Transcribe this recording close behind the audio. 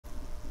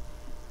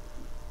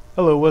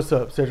Hello, what's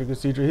up? Sedrik and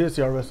Sidra here,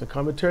 CRFP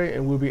commentary,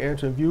 and we'll be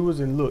answering viewers.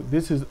 And look,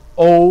 this is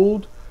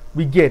old.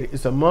 We get it.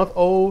 It's a month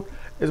old.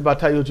 It's by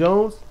Tayo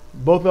Jones.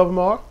 Both of them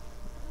are.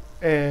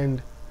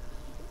 And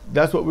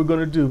that's what we're going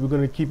to do. We're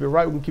going to keep it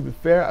right. We're going to keep it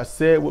fair. I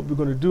said what we're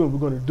going to do, and we're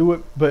going to do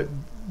it. But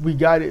we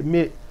got to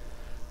admit,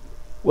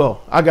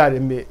 well, I got to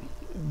admit,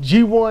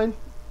 G1,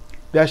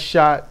 that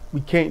shot, we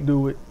can't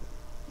do it.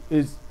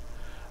 It's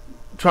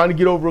trying to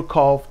get over a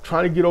cough,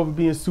 trying to get over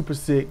being super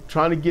sick,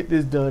 trying to get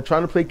this done,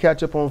 trying to play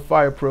catch up on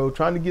Fire Pro,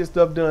 trying to get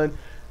stuff done,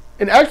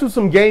 and actually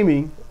some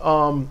gaming,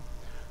 trying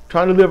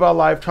to live our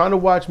life, trying to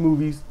watch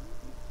movies.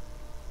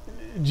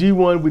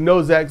 G1, we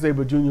know Zack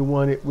Sabre Jr.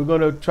 won it. We're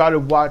going to try to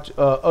watch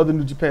other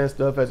New Japan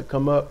stuff as it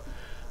come up.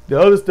 The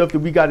other stuff that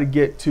we got to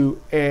get to,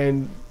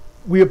 and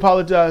we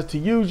apologize to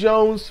you,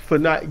 Jones, for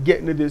not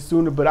getting to this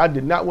sooner, but I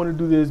did not want to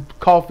do this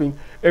coughing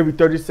every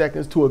 30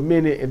 seconds to a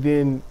minute and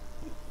then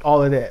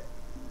all of that.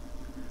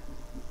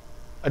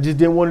 I just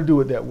didn't want to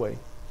do it that way.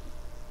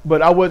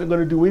 But I wasn't going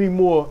to do any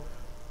more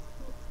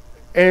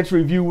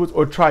answering viewers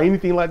or try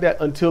anything like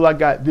that until I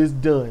got this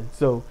done.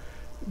 So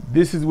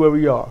this is where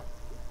we are.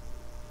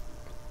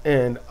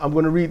 And I'm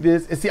going to read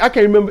this. And see, I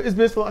can't remember. It's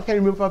been so long, I can't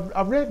remember if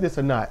I've read this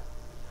or not.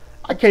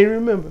 I can't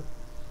remember.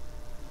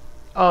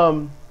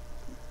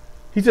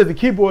 He says the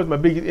keyboard is my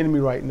biggest enemy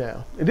right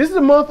now. And this is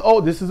a month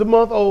old. This is a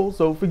month old,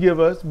 so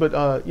forgive us.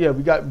 But yeah,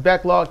 we got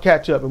backlog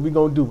catch up, and we're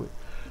going to do it.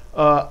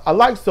 I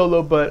like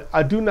Solo, but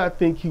I do not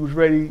think he was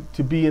ready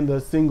to be in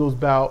the singles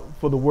bout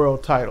for the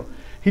world title.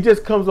 He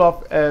just comes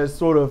off as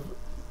sort of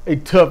a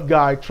tough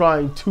guy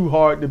trying too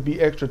hard to be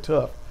extra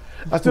tough.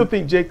 I still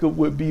think Jacob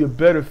would be a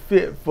better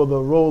fit for the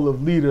role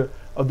of leader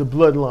of the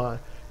bloodline.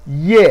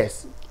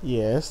 Yes.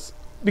 Yes.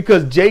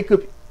 Because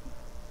Jacob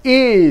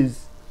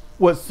is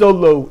what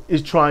Solo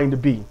is trying to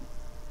be.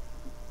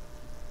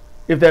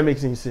 If that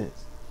makes any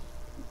sense.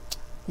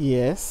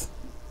 Yes.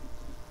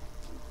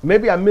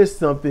 Maybe I missed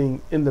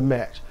something in the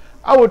match.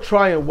 I will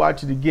try and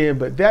watch it again,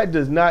 but that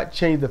does not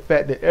change the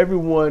fact that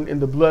everyone in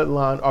the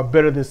bloodline are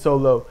better than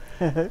Solo.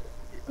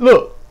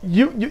 Look,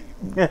 you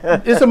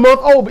it's a month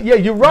old, but yeah,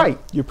 you're right.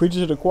 You're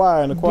preaching to the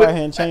choir, and the choir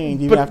hadn't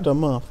changed even after a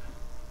month.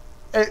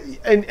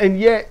 And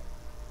yet,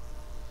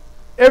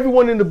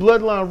 everyone in the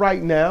bloodline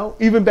right now,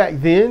 even back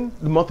then,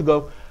 a month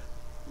ago,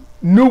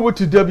 newer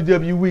to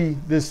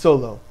WWE than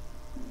Solo.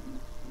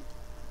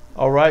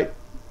 All right?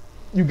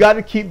 You got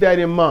to keep that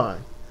in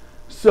mind.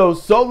 So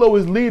Solo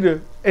is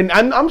leader, and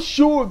I'm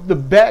sure the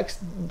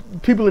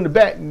people in the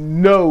back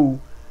know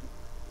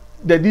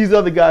that these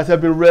other guys have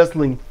been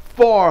wrestling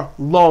far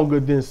longer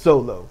than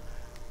Solo.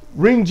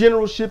 Ring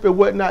generalship and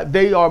whatnot,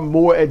 they are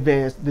more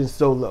advanced than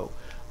Solo.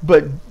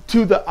 But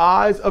to the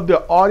eyes of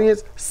their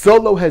audience,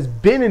 Solo has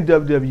been in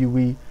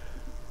WWE.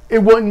 It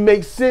wouldn't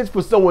make sense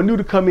for someone new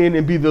to come in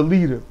and be the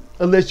leader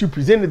unless you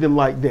presented them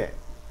like that.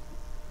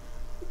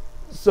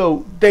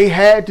 So they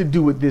had to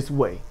do it this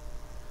way.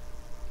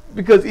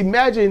 Because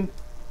imagine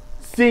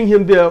seeing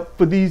him there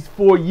for these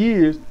 4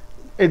 years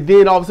and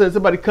then all of a sudden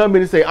somebody come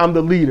in and say, I'm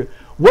the leader.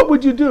 What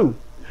would you do?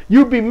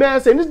 You'd be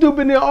mad saying, this dude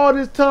been there all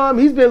this time.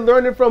 He's been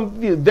learning from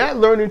that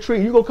learning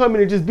tree. You're going to come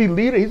in and just be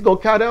leader. He's going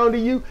to cow down to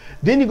you.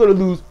 Then you're going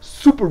to lose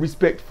super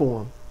respect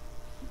for him.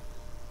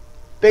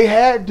 They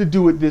had to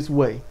do it this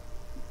way.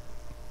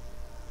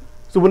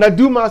 So when I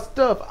do my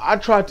stuff, I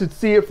try to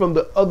see it from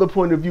the other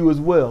point of view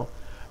as well.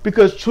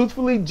 Because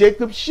truthfully,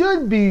 Jacob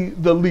should be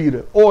the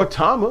leader, or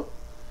Tama.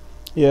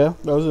 Yeah,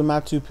 those are my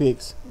two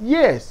picks.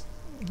 Yes,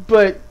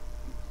 but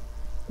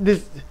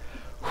this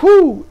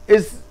who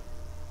is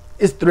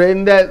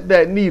threading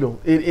that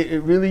needle.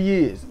 It really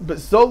is.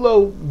 But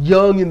Solo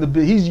young in the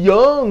bit. He's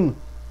young.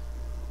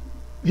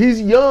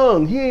 He's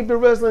young. He ain't been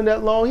wrestling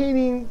that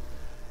long.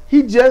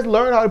 He just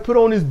learned how to put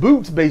on his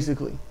boots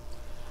basically.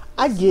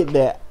 I get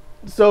that.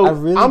 So I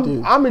really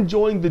do. I'm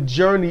enjoying the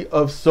journey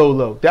of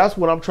Solo. That's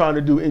what I'm trying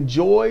to do.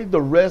 Enjoy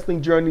the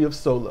wrestling journey of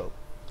Solo.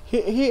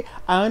 I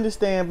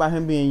understand by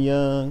him being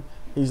young,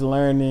 he's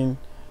learning,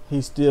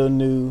 he's still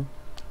new.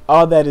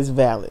 All that is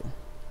valid.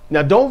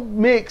 Now, don't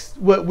mix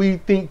what we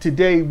think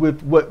today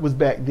with what was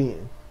back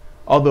then.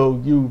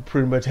 Although you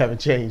pretty much haven't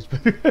changed.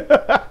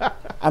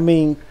 I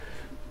mean,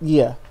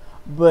 yeah.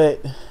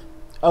 But,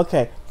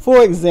 okay.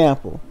 For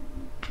example,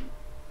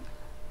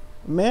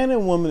 man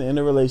and woman in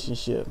a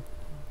relationship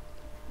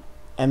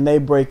and they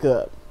break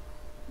up,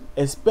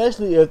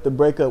 especially if the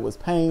breakup was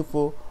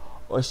painful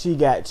or she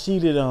got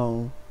cheated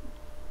on,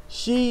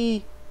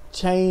 she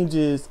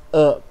changes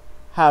up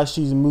how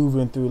she's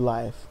moving through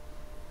life.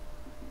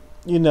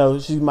 You know,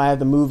 she might have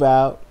to move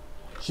out.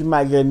 She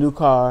might get a new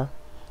car.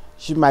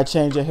 She might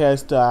change her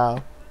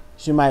hairstyle.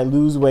 She might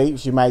lose weight.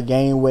 She might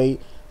gain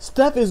weight.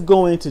 Stuff is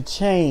going to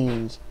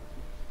change.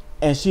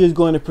 And she is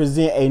going to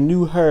present a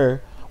new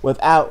her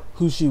without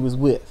who she was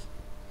with.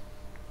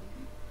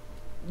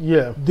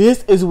 Yeah.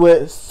 This is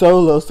what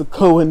Solo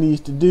Sikoa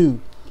needs to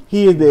do.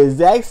 He is the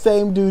exact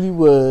same dude he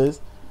was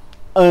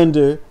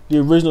under the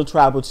original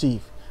Tribal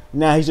Chief.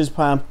 Now he's just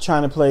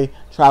trying to play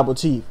Tribal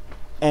Chief,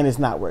 and it's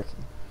not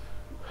working.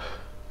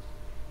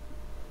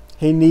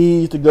 He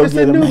needs to go it's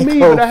get a new makeover. me,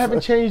 but I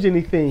haven't changed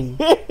anything.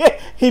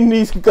 He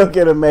needs to go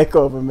get a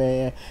makeover,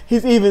 man.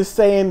 He's even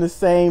saying the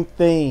same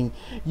thing.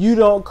 You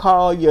don't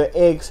call your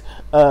ex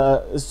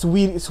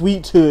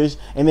sweet tush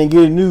and then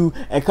get a new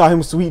and call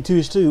him sweet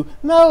tush too.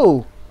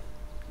 No.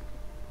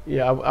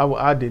 Yeah,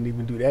 I didn't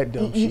even do that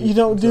dumb shit. You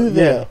don't do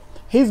that. Yeah.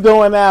 He's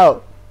going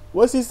out.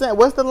 What's he saying?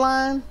 What's the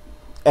line?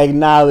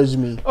 Acknowledge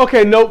me.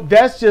 Okay, nope.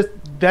 That's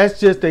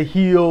just a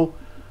heel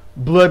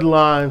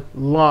bloodline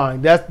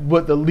line. That's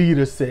what the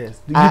leader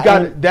says. You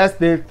got it. That's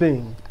their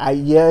thing.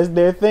 Yeah, it's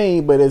their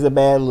thing, but it's a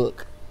bad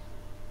look.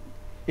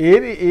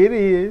 It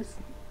is,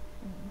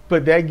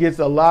 but that gets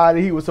a lot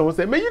of heat when someone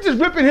says, "Man, you just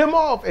ripping him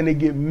off," and they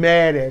get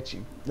mad at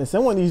you. And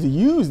someone needs to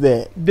use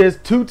that. There's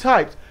two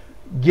types: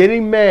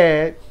 getting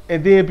mad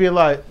and then being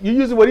like, "You're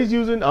using what he's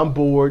using. I'm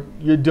bored.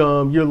 You're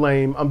dumb. You're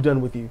lame. I'm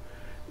done with you."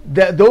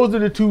 Those are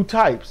the two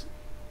types,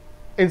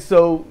 and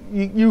so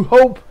you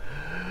hope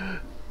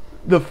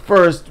the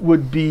first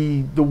would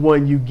be the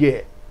one you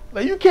get.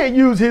 Like, you can't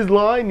use his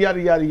line, yada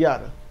yada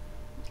yada.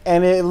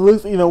 And it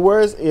looks even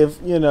worse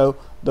if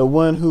the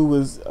one who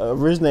was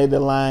originated the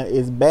line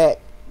is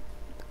back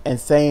and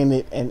saying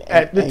it. And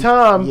at the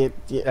time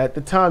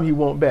he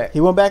went back.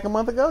 He went back a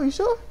month ago. You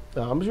sure?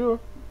 I'm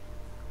sure.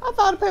 I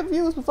thought the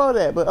pay-per-view was before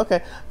that, but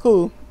okay,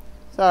 cool.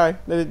 Sorry,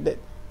 that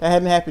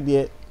hadn't happened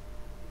yet.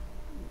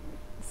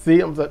 See,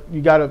 I'm like,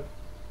 you gotta.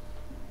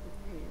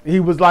 He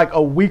was like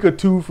a week or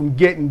two from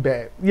getting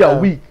back. Yeah, a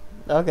week.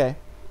 Okay,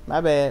 my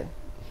bad.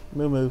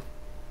 Move.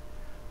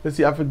 Let's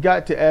see. I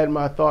forgot to add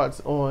my thoughts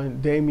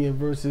on Damian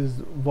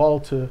versus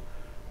Walter.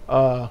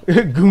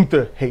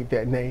 Gunther, hate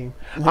that name.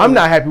 Yeah. I'm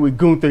not happy with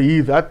Gunther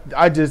either.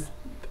 I just,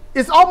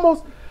 it's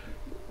almost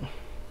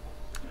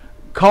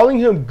calling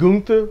him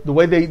Gunther the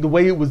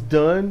way it was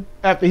done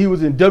after he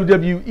was in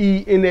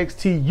WWE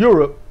NXT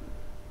Europe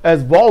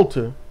as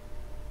Walter,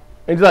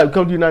 and he's like,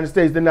 come to the United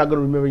States, they're not going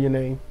to remember your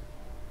name.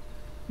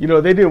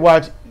 They didn't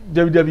watch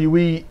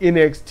WWE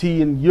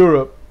NXT in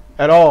Europe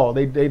at all.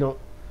 They don't.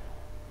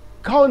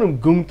 Calling him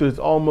Gunther is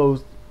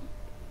almost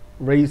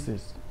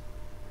racist.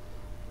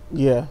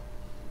 Yeah,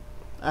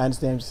 I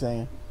understand what you're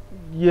saying.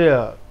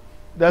 Yeah,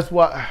 that's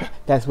why.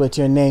 That's what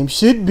your name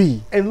should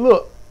be. And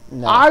look,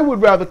 no. I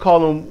would rather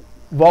call him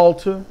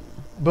Walter,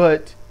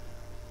 but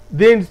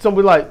then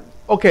somebody like,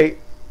 okay,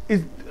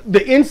 is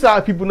the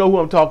inside people know who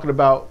I'm talking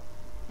about.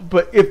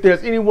 But if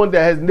there's anyone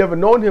that has never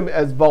known him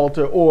as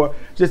Walter or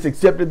just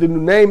accepted the new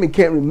name and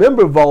can't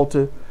remember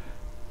Walter,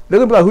 they're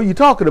gonna be like, who you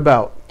talking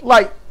about?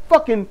 Like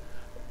fucking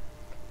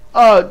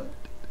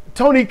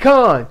Tony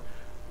Khan,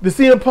 the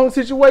CM Punk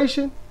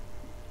situation.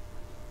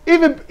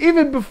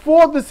 Even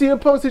before the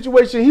CM Punk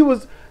situation, he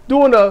was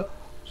doing a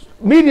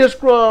media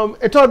scrum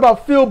and talking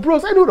about Phil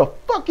Brooks. I knew who the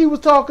fuck he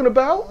was talking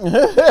about. And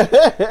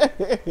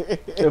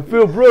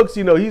Phil Brooks,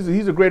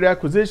 he's a great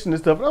acquisition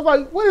and stuff. And I was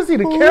like, what is he,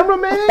 the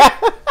cameraman?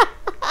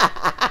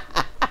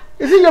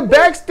 Is he a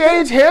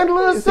backstage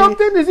handler or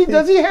something?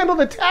 Does he handle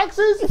the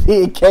taxes? Is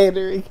he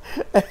catering?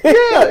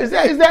 Yeah, is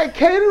that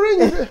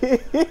catering?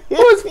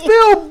 Who's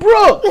Phil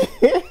Brooks?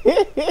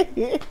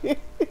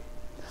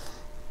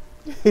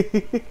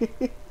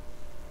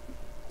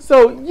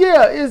 So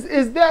yeah,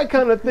 it's that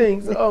kind of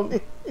thing. So,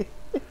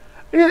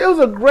 it was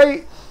a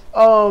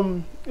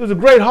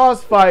great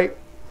horse fight,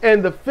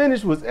 and the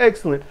finish was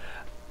excellent.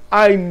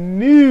 I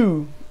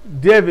knew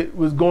Devitt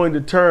was going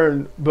to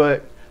turn,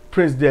 but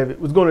Prince Devitt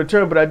was going to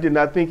turn, but I did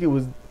not think it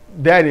was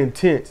that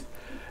intense.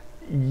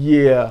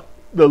 Yeah,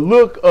 the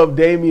look of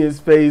Damian's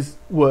face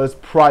was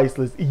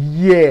priceless.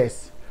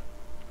 Yes.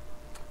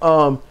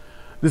 The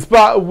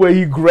spot where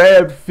he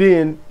grabbed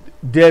Finn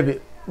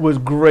Devitt was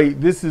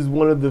great. This is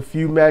one of the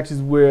few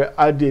matches where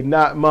I did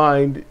not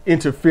mind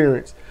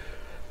interference.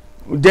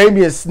 When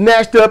Damian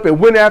snatched up and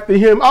went after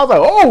him, I was like,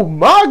 oh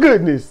my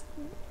goodness.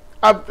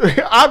 I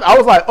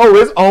was like, oh,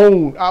 it's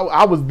on.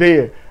 I was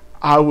there.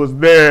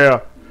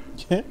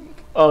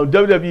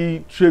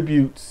 WWE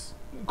tributes,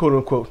 quote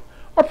unquote,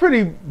 are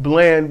pretty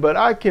bland, but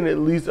I can at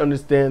least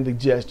understand the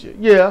gesture.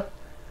 Yeah,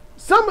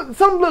 some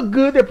look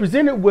good, they're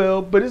presented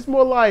well, but it's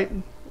more like,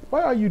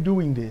 why are you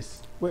doing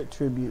this? What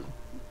tribute?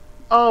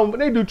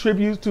 They do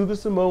tributes to the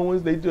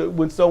Samoans. They do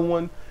when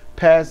someone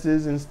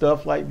passes and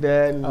stuff like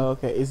that. And,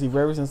 okay, is he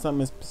referencing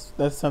something?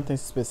 That's something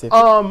specific.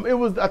 It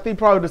was, I think,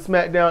 probably the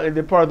SmackDown and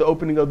then part of the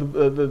opening of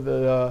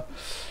the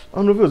I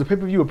don't know if it was a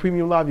pay-per-view or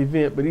premium live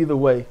event, but either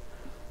way.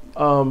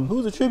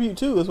 Who's a tribute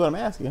to is what I'm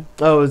asking.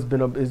 Oh, it's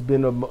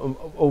been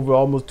over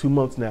almost 2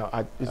 months now.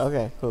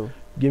 Okay, cool.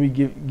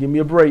 Give me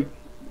a break.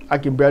 I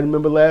can barely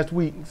remember last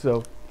week.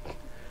 So,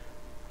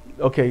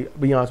 okay,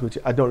 be honest with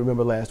you, I don't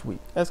remember last week.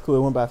 That's cool. It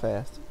went by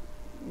fast.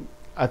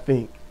 I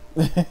think.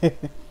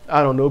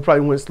 I don't know. It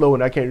probably went slow,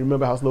 and I can't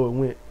remember how slow it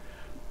went.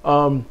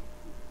 And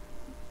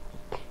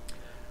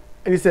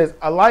he says,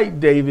 I like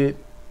David,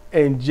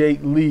 and Jake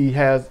Lee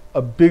has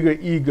a bigger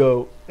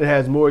ego and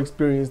has more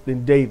experience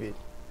than David.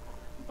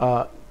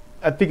 I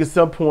think at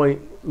some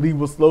point, Lee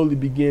will slowly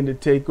begin to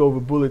take over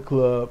Bullet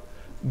Club,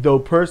 though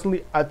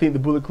personally, I think the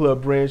Bullet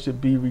Club brand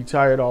should be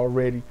retired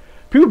already.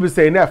 People have been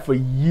saying that for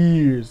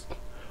years.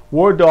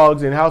 War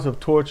Dogs and House of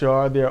Torture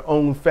are their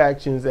own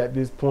factions at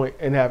this point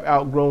and have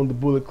outgrown the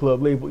Bullet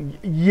Club label.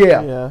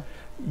 Yeah.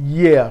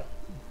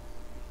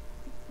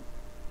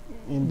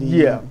 Indeed.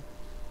 Yeah.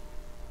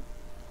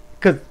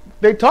 Because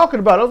they talking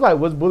about it. I was like,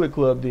 what's Bullet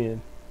Club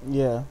then?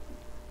 Yeah.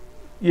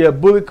 Yeah,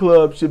 Bullet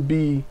Club should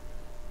be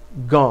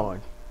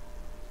gone.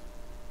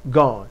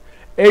 Gone.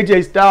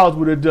 AJ Styles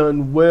would have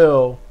done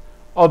well,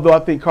 although I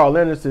think Carl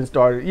Anderson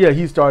started. Yeah,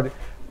 he started.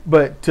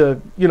 But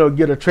to,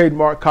 get a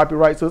trademark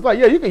copyright. So it's like,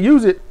 yeah, you can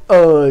use it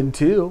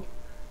until.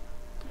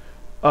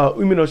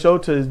 Umino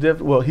Shota is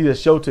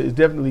Shota is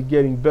definitely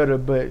getting better,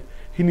 but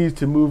he needs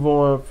to move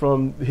on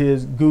from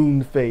his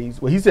goon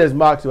phase. Well, he says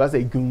Moxley, I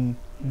say goon.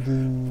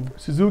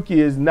 Suzuki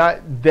is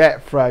not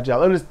that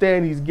fragile. I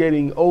understand he's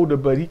getting older,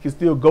 but he can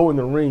still go in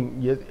the ring.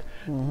 Yes.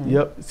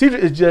 Yep. Sidra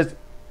is just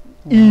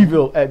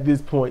evil at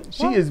this point.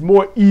 She is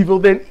more evil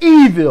than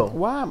evil.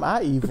 Why am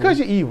I evil? Because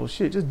you're evil.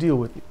 Shit, just deal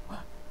with it.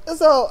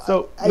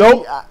 So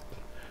nope.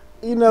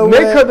 Make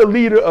what? her the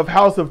leader of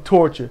House of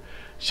Torture.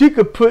 She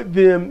could put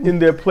them in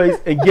their place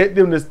and get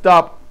them to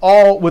stop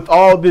all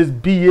this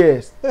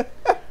BS.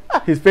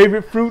 His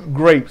favorite fruit,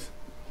 grapes.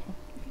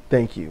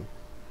 Thank you.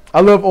 I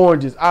love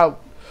oranges.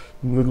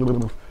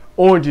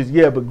 Oranges,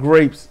 yeah, but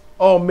grapes.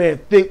 Oh man,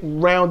 thick,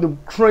 round,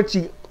 and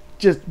crunchy,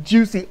 just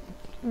juicy.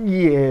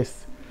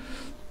 Yes.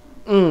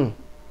 You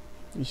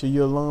sure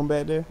you're alone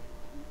back there?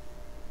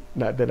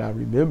 Not that I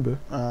remember.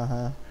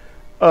 Uh-huh.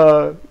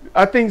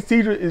 I think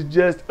Sidra is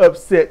just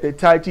upset that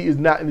Tai Chi is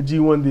not in the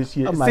G1 this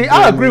year. Oh See,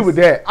 I agree with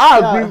that.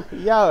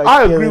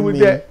 I agree with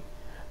that.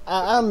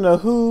 I don't know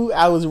who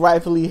I was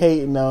rightfully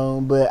hating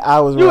on, but I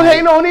was You right.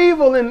 hating on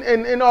Evil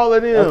and all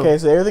of them. Okay,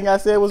 so everything I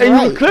said was and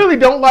right. You clearly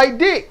don't like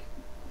Dick.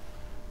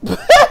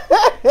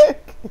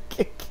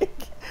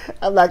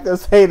 I'm not going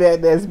to say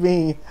that's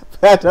mean,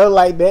 but I don't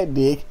like that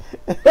Dick.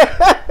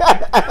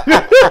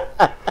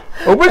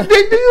 Well, which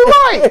Dick do you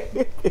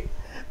like?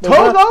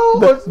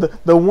 Togo?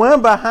 The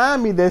one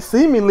behind me that's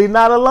seemingly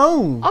not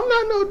alone. I'm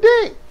not no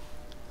Dick.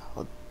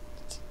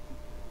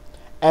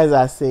 As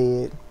I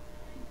said.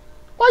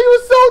 Why you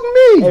insulting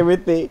me?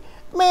 Everything.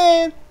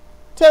 Man,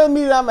 telling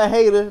me that I'm a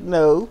hater,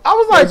 no. I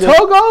was like,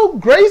 Togo?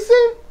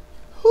 Grayson?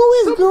 Who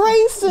is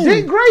Grayson?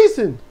 Dick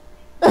Grayson.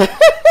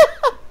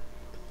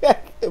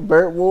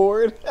 Burt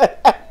Ward.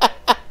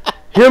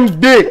 Him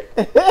Dick.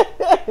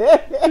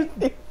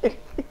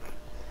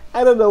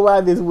 I don't know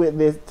why this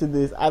went to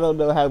this. I don't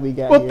know how we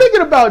got here. Well,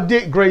 thinking about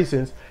Dick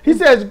Grayson's, he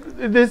says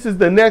this is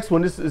the next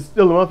one. This is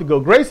still a month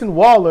ago. Grayson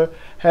Waller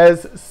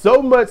has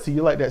so much. See,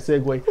 you like that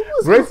segue. Who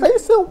was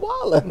Grayson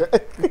Waller?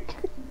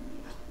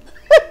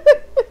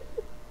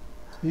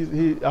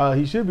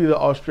 He should be the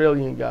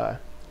Australian guy.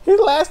 His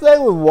last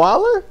name was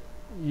Waller?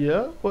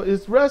 Yeah, well,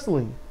 it's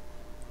wrestling.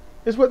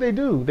 It's what they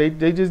do.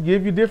 They just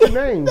give you different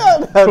names.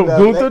 From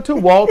Gunther to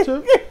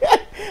Walter.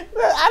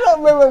 I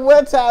don't remember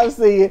one time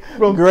seeing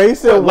from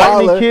Grayson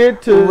Lightning Waller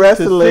Kid to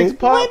wrestling. Six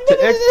Pop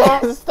to X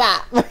Pop.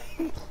 Stop.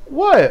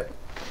 What?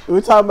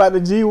 We're talking about the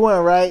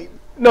G1, right?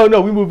 No,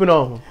 we moving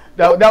on.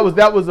 That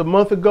was a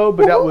month ago,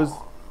 but that was.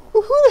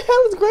 Who the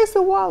hell is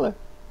Grayson Waller?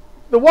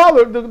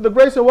 The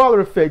Grayson Waller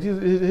effect.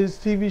 His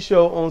TV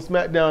show on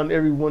SmackDown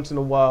every once in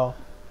a while,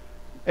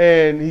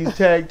 and he's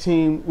tag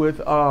team with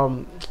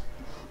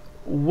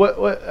what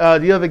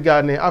the other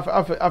guy name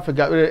I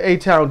forgot.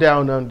 A-Town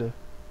Down Under.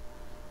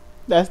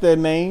 That's their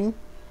name?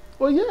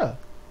 Well, yeah.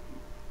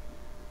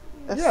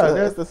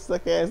 That's a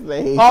suck ass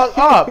name.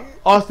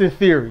 Austin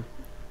Theory.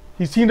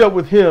 He's teamed up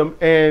with him,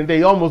 and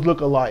they almost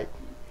look alike.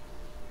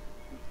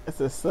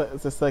 It's a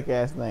suck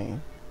ass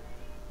name.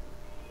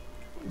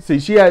 See,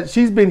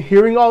 she's been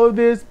hearing all of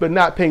this, but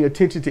not paying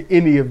attention to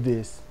any of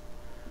this.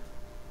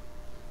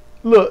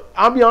 Look,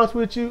 I'll be honest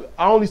with you.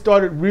 I only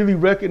started really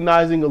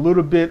recognizing a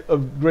little bit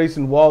of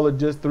Grayson Waller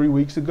just 3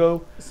 weeks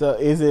ago. So,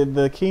 is it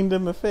the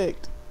Kingdom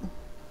effect?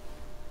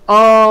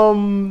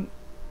 No,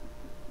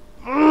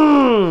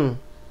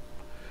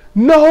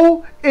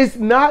 it's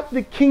not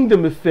the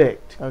Kingdom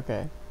effect.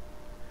 Okay.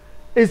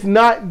 It's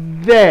not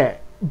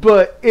that,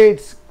 but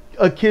it's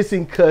a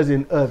kissing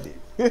cousin of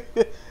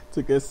it.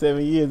 Took us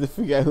 7 years to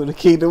figure out who the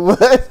Kingdom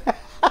was.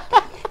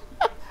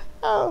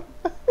 Oh,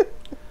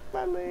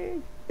 my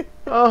leg.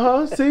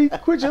 See,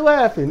 quit your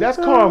laughing. That's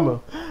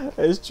karma.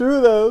 It's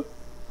true though.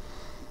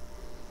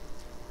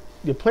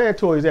 Your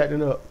plantoid's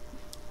acting up.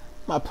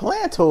 My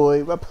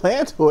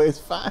plantoid is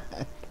fine.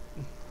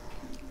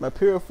 My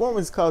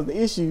piriformis caused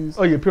the issues.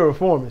 Oh, your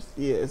piriformis.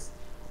 Yes.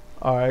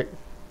 All right.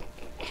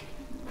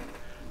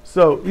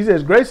 So he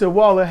says Grayson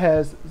Waller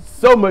has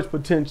so much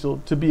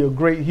potential to be a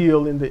great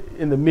heel in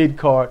the mid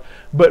card,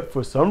 but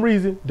for some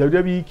reason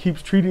WWE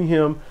keeps treating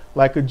him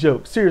like a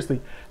joke.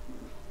 Seriously,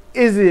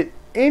 is it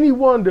any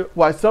wonder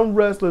why some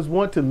wrestlers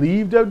want to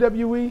leave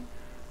WWE?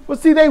 Well,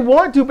 see, they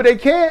want to, but they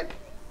can't.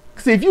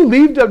 See, if you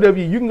leave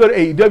WWE, you can go to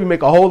AEW,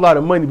 make a whole lot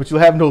of money, but you'll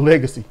have no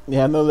legacy. You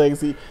have no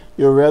legacy.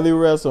 You'll rarely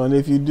wrestle, and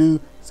if you do,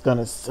 it's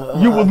gonna suck.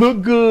 You will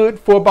look good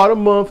for about a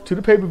month to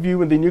the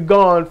pay-per-view, and then you're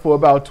gone for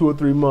about 2 or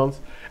 3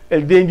 months,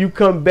 and then you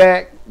come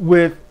back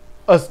with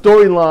a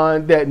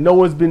storyline that no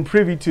one's been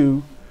privy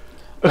to.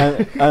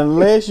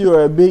 Unless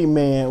you're a big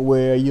man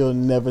where you'll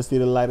never see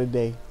the light of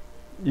day.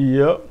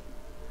 Yep.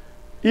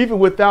 Even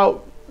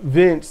without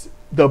Vince,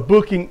 the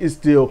booking is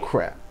still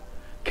crap.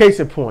 Case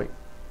in point,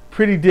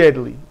 Pretty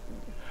Deadly.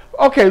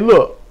 Okay,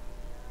 look.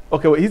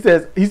 Okay, well, he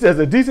says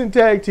a decent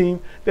tag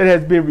team that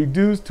has been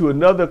reduced to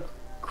another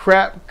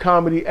crap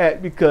comedy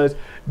act because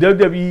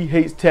WWE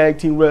hates tag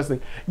team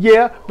wrestling.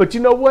 Yeah, but you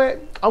know what?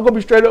 I'm gonna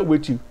be straight up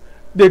with you.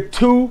 They're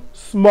too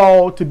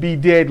small to be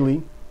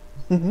deadly.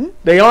 Mm-hmm.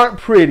 They aren't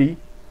pretty.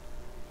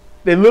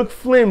 They look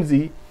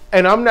flimsy,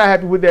 and I'm not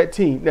happy with that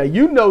team. Now,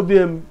 you know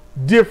them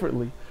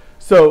differently,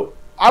 so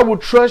I will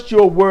trust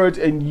your words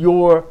and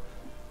your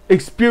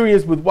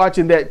experience with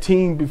watching that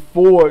team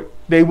before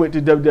they went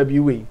to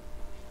WWE.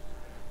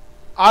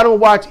 I don't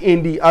watch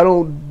indie. I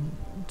don't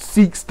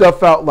seek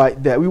stuff out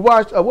like that. We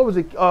watched, what was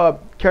it,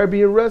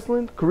 Caribbean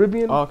wrestling?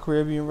 Caribbean? All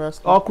Caribbean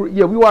wrestling?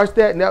 Yeah, we watched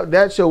that, and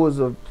that show was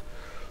it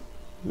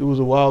was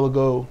a while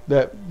ago,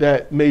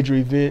 that major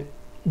event.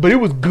 But it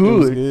was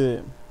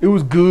good. It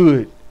was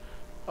good.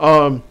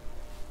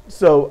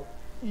 So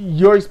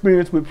your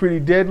experience with Pretty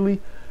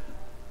Deadly,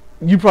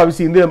 you probably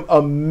seen them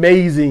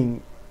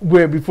amazing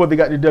before they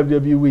got to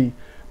WWE.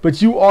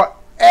 But you are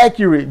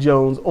accurate,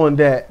 Jones, on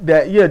that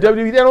yeah,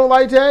 WWE, they don't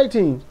like tag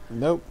teams.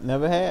 Nope,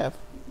 never have.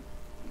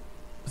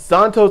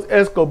 Santos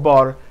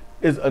Escobar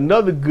is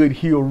another good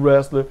heel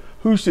wrestler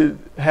who should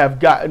have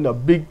gotten a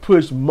big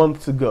push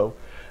months ago.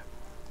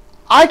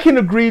 I can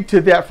agree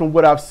to that from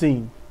what I've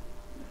seen.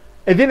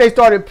 And then they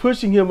started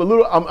pushing him a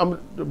little.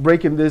 I'm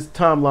breaking this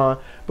timeline,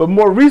 but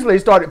more recently they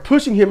started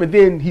pushing him, and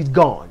then he's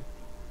gone.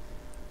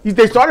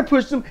 They started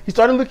pushing him. He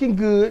started looking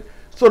good,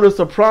 sort of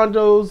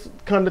Sopranos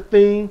kind of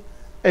thing,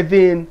 and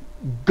then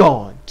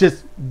gone,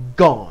 just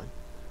gone.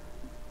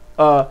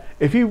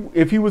 If he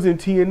was in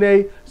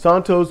TNA,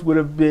 Santos would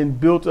have been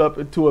built up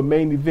into a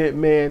main event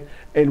man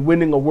and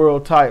winning a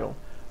world title.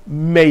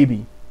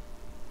 Maybe.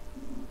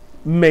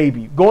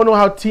 Going on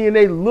how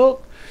TNA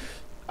looked,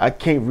 I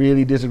can't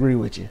really disagree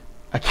with you.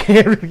 I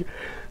can't really.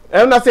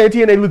 I'm not saying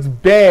TNA looks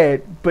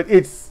bad, but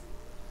it's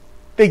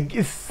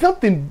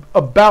something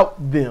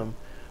about them.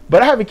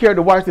 But I haven't cared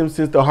to watch them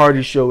since the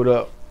Hardys showed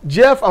up.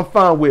 Jeff, I'm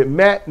fine with.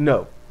 Matt,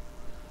 no.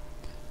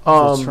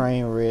 It's a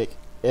train wreck.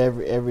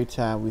 Every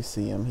time we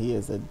see him, he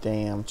is a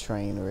damn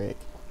train wreck.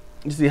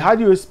 You see, how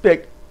do you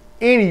expect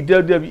any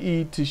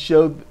WWE to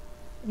show?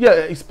 Yeah,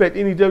 expect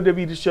any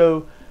WWE to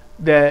show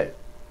that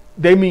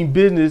they mean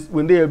business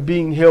when they are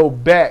being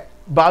held back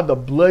by the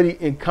bloody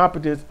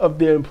incompetence of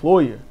their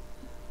employer.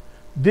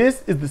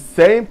 This is the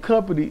same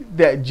company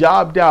that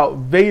jobbed out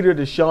Vader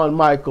to Shawn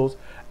Michaels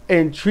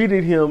and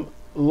treated him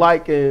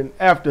like an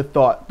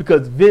afterthought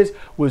because Vince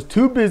was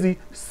too busy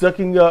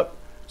sucking up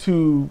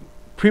to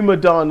prima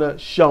donna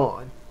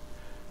Shawn.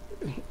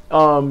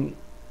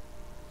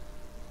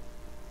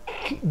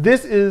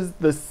 This is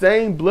the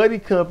same bloody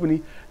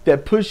company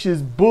that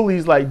pushes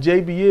bullies like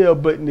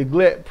JBL but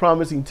neglect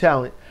promising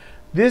talent.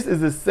 This is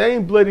the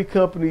same bloody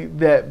company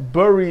that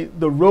buried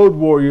the Road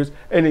Warriors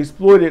and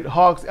exploited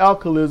Hawk's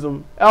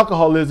alcoholism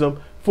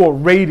for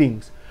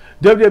ratings.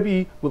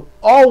 WWE will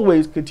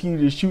always continue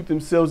to shoot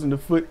themselves in the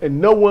foot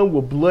and no one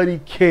will bloody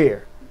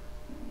care.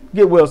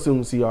 Get well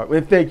soon, CR.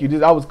 And thank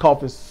you. I was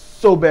coughing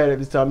so bad at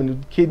this time in the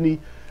kidney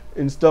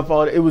and stuff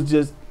on it. It was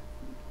just,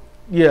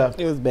 yeah.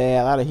 It was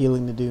bad. A lot of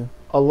healing to do.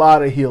 A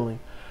lot of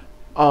healing.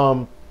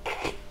 You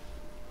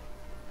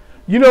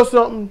know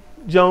something,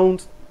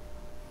 Jones?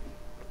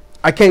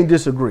 I can't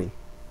disagree.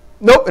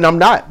 Nope, and I'm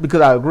not because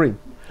I agree.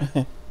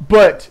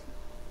 But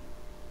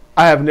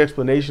I have an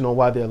explanation on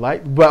why they're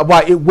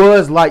why it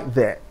was like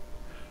that.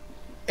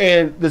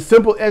 And the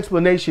simple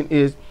explanation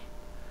is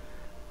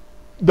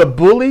the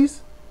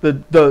bullies,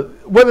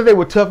 whether they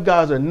were tough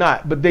guys or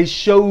not, but they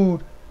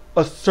showed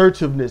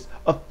assertiveness,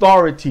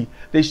 authority.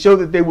 They showed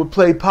that they would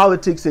play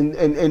politics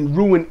and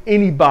ruin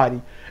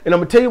anybody. And I'm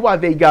going to tell you why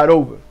they got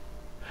over.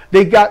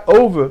 They got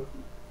over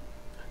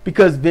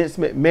because Vince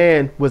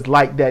McMahon was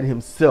like that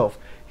himself.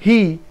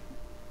 You're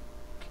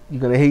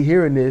going to hate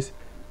hearing this,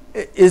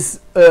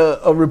 it's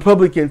a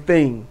Republican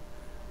thing.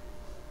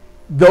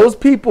 Those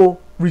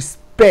people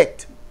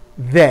respect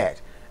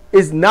that.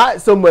 It's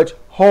not so much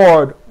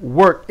hard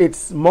work. It's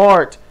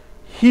smart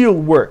heel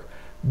work.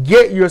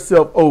 Get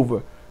yourself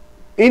over.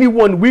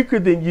 Anyone weaker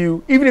than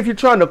you, even if you're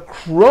trying to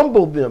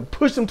crumble them,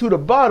 push them to the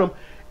bottom,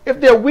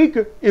 if they're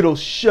weaker, it'll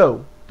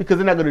show because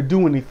they're not going to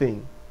do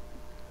anything.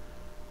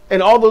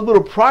 And all those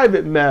little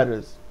private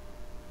matters,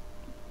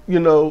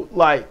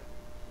 like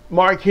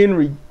Mark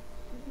Henry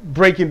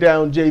breaking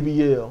down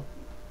JBL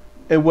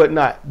and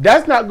whatnot,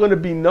 that's not going to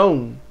be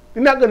known.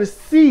 You're not going to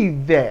see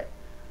that.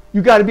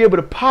 You got to be able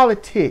to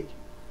politic.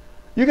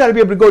 You got to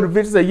be able to go to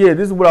Vince and say, yeah,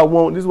 this is what I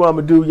want. This is what I'm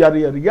going to do, yada,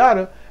 yada,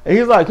 yada. And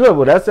he's like,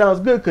 well, that sounds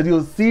good because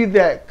he'll see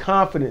that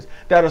confidence,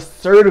 that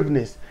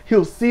assertiveness.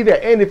 He'll see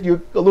that. And if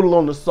you're a little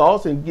on the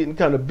sauce and getting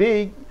kind of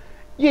big,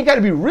 you ain't got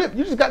to be ripped.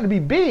 You just got to be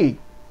big.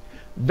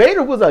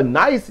 Vader was a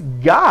nice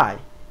guy.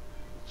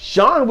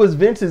 Shawn was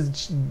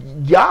Vince's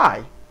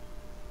guy.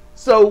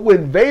 So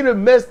when Vader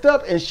messed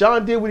up and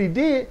Shawn did what he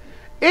did,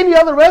 Any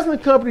other wrestling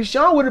company,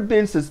 Shawn would have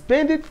been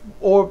suspended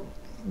or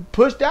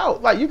pushed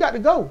out. Like, you got to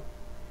go.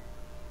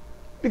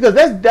 Because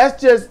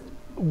that's just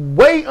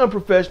way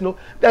unprofessional.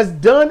 That's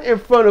done in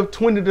front of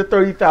 20 to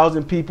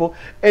 30,000 people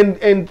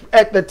and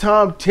at the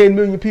time 10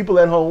 million people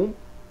at home.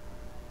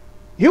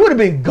 He would have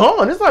been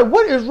gone. It's like,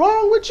 what is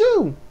wrong with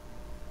you?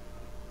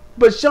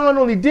 But Shawn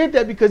only did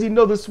that because he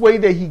knows the sway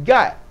that he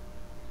got.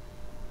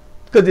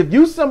 Because if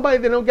you somebody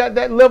that don't got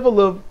that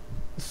level of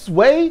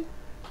sway,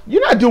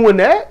 you're not doing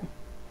that.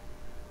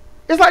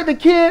 It's like the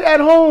kid at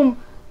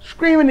home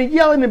screaming and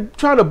yelling and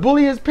trying to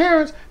bully his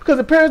parents because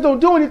the parents don't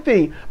do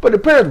anything. But the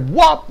parents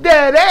whop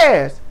that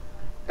ass.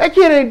 That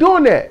kid ain't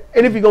doing that.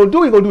 And if he's going to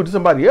do it, he's going to do it to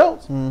somebody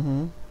else.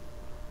 Mm-hmm.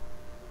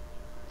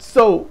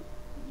 So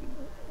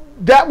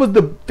that was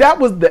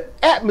the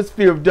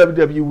atmosphere of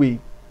WWE.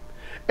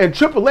 And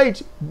Triple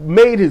H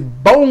made his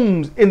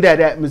bones in that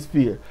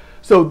atmosphere.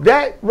 So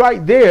that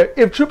right there,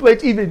 if Triple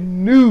H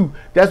even knew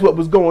that's what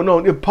was going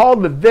on, if Paul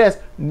Levesque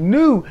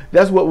knew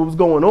that's what was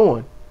going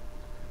on,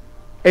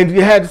 and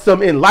you had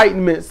some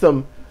enlightenment,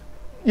 some,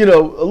 a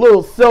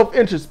little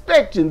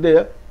self-introspection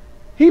there,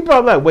 he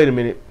probably like, wait a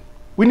minute,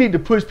 we need to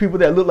push people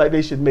that look like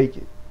they should make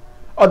it.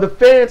 Are the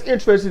fans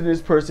interested in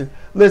this person?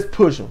 Let's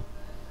push them.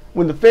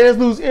 When the fans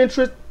lose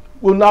interest,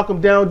 we'll knock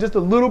them down just a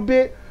little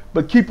bit,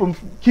 but keep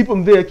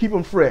them there, keep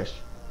them fresh.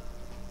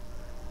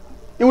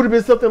 It would have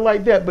been something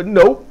like that, but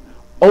no,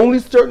 only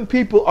certain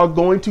people are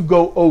going to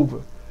go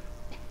over.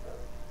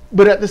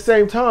 But at the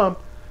same time,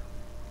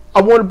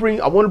 I want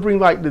to bring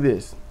light to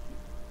this.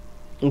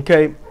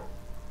 Okay,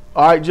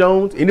 all right,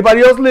 Jones.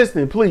 Anybody else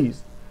listening?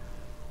 Please,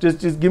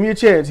 just give me a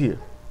chance here,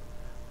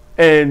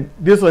 and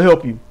this will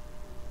help you.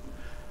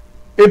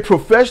 In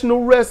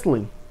professional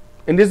wrestling,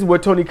 and this is where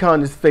Tony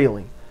Khan is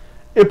failing.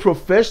 In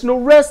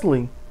professional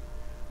wrestling,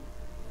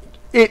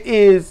 it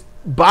is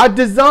by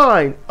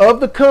design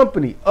of the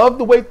company, of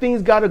the way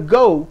things got to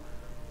go.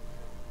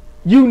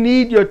 You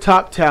need your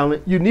top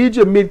talent. You need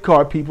your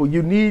mid-card people.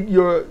 You need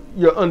your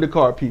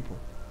undercard people.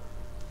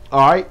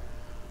 All right,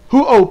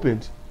 who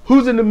opens?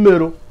 Who's in the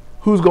middle?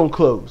 Who's going to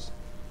close?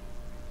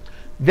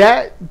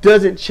 That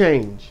doesn't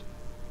change.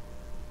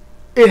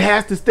 It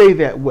has to stay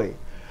that way.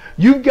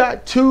 You've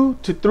got 2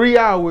 to 3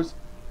 hours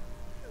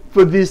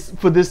for this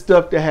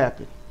stuff to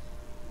happen.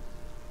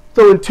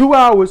 So in 2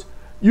 hours,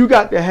 you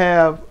got to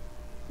have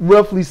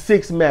roughly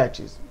 6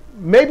 matches,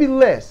 maybe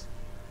less.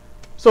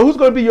 So who's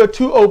going to be your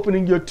 2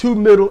 opening, your 2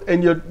 middle,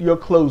 and your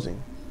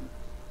closing?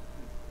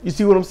 You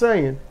see what I'm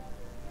saying?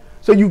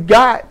 So you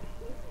got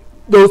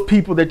those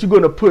people that you're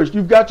going to push.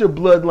 You've got your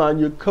Bloodline,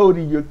 your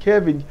Cody, your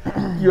Kevin,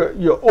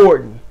 your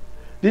Orton.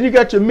 Then you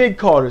got your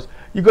mid-carders.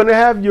 You're going to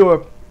have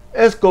your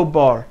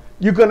Escobar.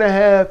 You're going to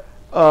have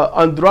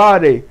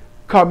Andrade,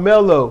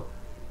 Carmelo,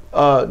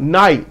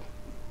 Knight.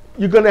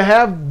 You're going to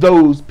have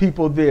those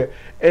people there.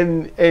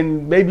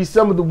 And maybe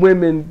some of the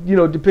women,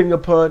 depending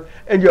upon.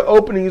 And your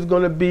opening is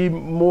going to be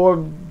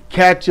more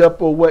catch-up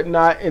or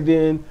whatnot. And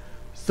then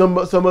some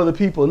other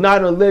people.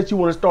 Not unless you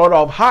want to start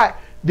off hot.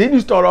 Then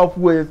you start off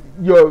with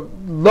your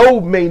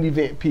low main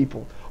event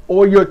people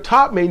or your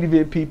top main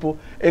event people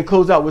and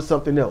close out with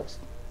something else.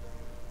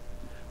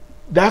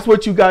 That's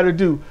what you got to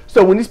do.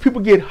 So when these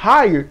people get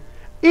hired,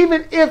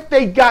 even if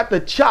they got the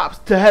chops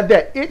to have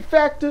that it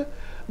factor,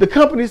 the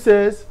company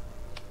says,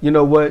 you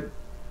know what,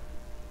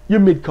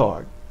 you're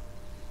mid-card.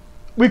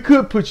 We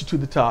could put you to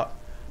the top,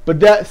 but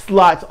that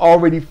slot's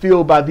already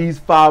filled by these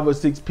 5 or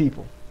 6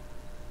 people.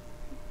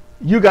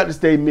 You got to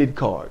stay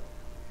mid-card.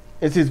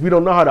 And since we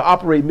don't know how to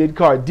operate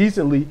mid-card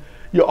decently,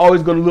 you're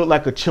always going to look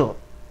like a chump.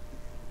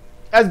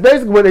 That's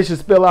basically what they should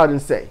spell out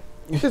and say.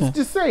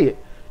 Just say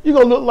it. You're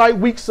going to look like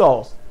weak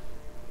sauce,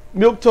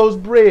 milk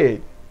toast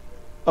bread,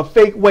 a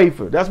fake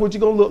wafer. That's what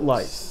you're going to look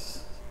like.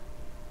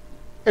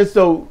 And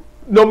so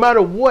no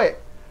matter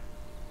what,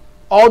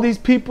 all these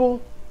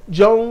people,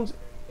 Jones,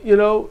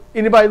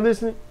 anybody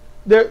listening,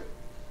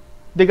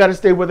 they got to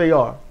stay where they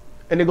are.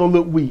 And they're going to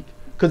look weak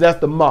because that's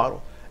the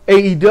model.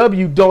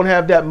 AEW don't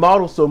have that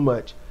model so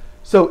much.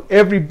 So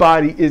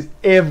everybody is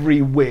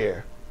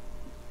everywhere.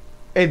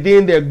 And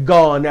then they're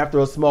gone after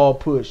a small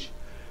push.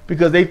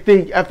 Because they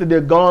think after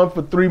they're gone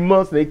for 3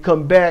 months and they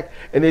come back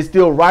and they're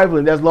still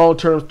rivaling, that's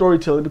long-term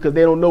storytelling because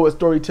they don't know what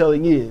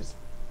storytelling is.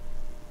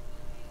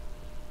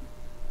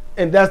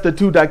 And that's the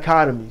 2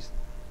 dichotomies.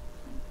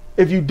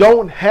 If you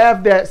don't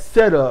have that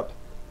set up,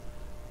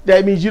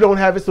 that means you don't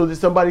have it so that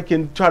somebody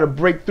can try to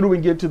break through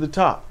and get to the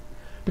top.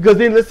 Because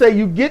then let's say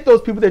you get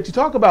those people that you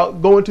talk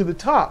about going to the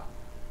top.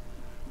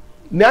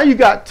 Now you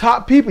got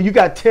top people. You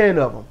got 10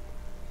 of them.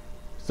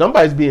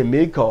 Somebody's being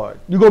mid-card.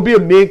 You're going to be a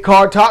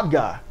mid-card top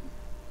guy.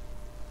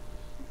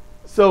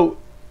 So,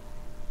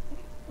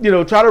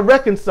 try to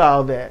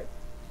reconcile that.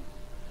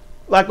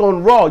 Like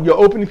on Raw, your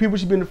opening people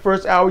should be in the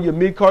first hour. Your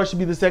mid-card should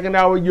be the second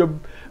hour. Your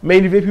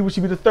main event people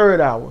should be the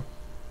third hour.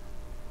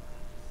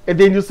 And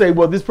then you'll say,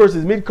 well, this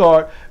person's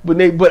mid-card,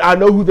 but I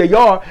know who they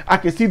are. I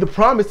can see the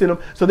promise in them,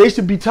 so they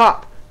should be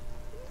top.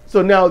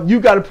 So now you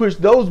got to push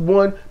those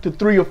 1 to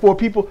 3 or 4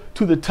 people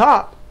to the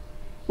top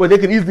where they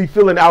could easily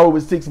fill an hour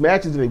with 6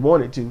 matches if they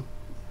wanted to.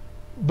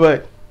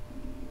 But,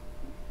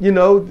 you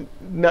know,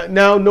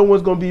 now no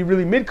one's going to be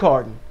really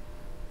mid-carding.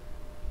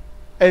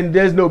 And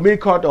there's no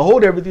mid-card to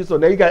hold everything. So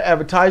now you got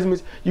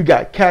advertisements. You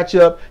got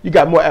catch-up. You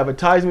got more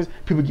advertisements.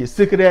 People get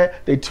sick of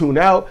that. They tune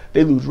out.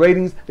 They lose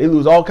ratings. They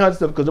lose all kinds of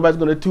stuff because nobody's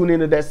going to tune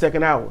into that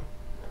second hour.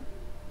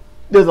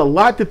 There's a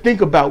lot to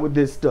think about with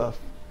this stuff,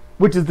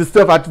 which is the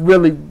stuff I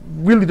really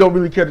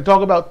don't care to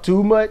talk about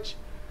too much.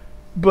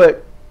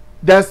 But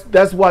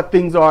that's why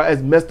things are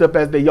as messed up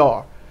as they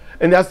are.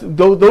 And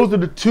those are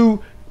the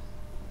two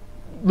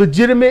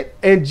legitimate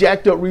and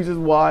jacked up reasons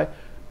why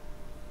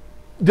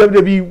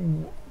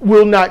WWE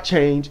will not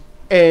change,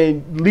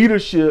 and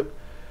leadership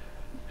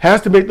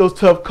has to make those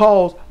tough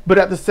calls. But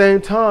at the same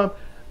time,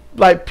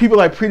 like people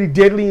like Pretty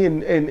Deadly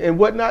and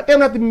whatnot, they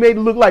don't have to be made to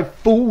look like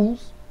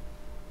fools.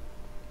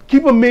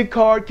 Keep them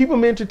mid-card, keep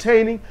them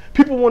entertaining.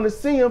 People want to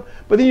see them,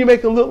 but then you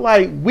make them look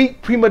like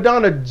weak prima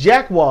donna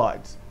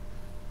jackwads.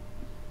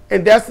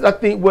 And that's, I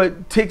think,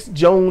 what ticks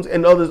Jones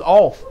and others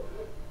off,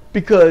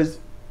 because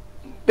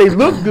they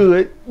look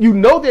good. You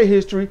know their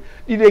history.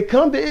 They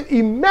come to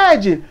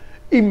imagine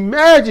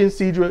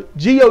Sidra,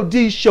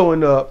 G.O.D.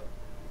 showing up.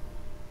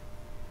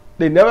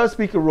 They never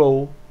speak a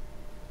role.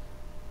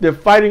 They're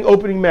fighting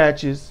opening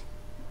matches,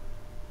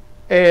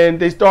 and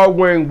they start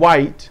wearing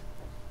white,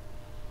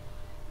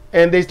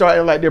 and they start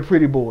acting like they're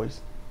pretty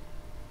boys.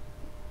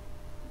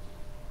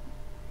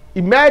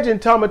 Imagine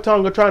Tama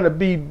Tonga trying to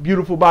be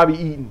beautiful Bobby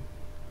Eaton.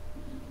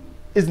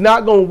 It's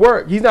not going to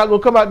work. He's not going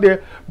to come out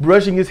there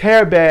brushing his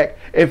hair back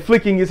and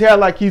flicking his hair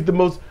like he's the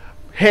most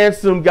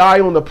handsome guy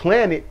on the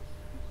planet.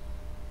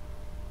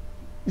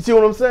 You see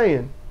what I'm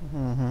saying?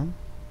 Mm-hmm.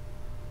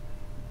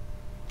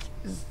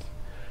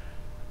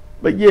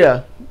 But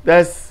yeah,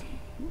 that's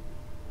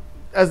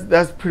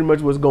pretty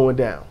much what's going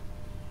down.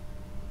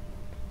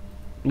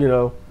 You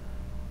know,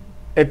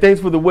 and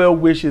thanks for the well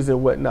wishes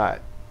and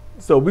whatnot.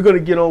 So we're gonna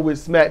get on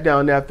with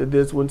SmackDown after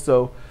this one.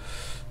 So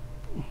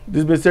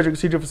this has been Sedrik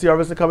Sidra for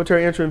CRFP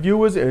Commentary, answering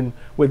viewers, and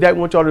with that,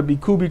 we want y'all to be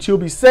cool, be chill,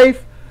 be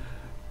safe,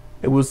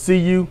 and we'll see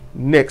you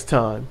next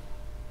time.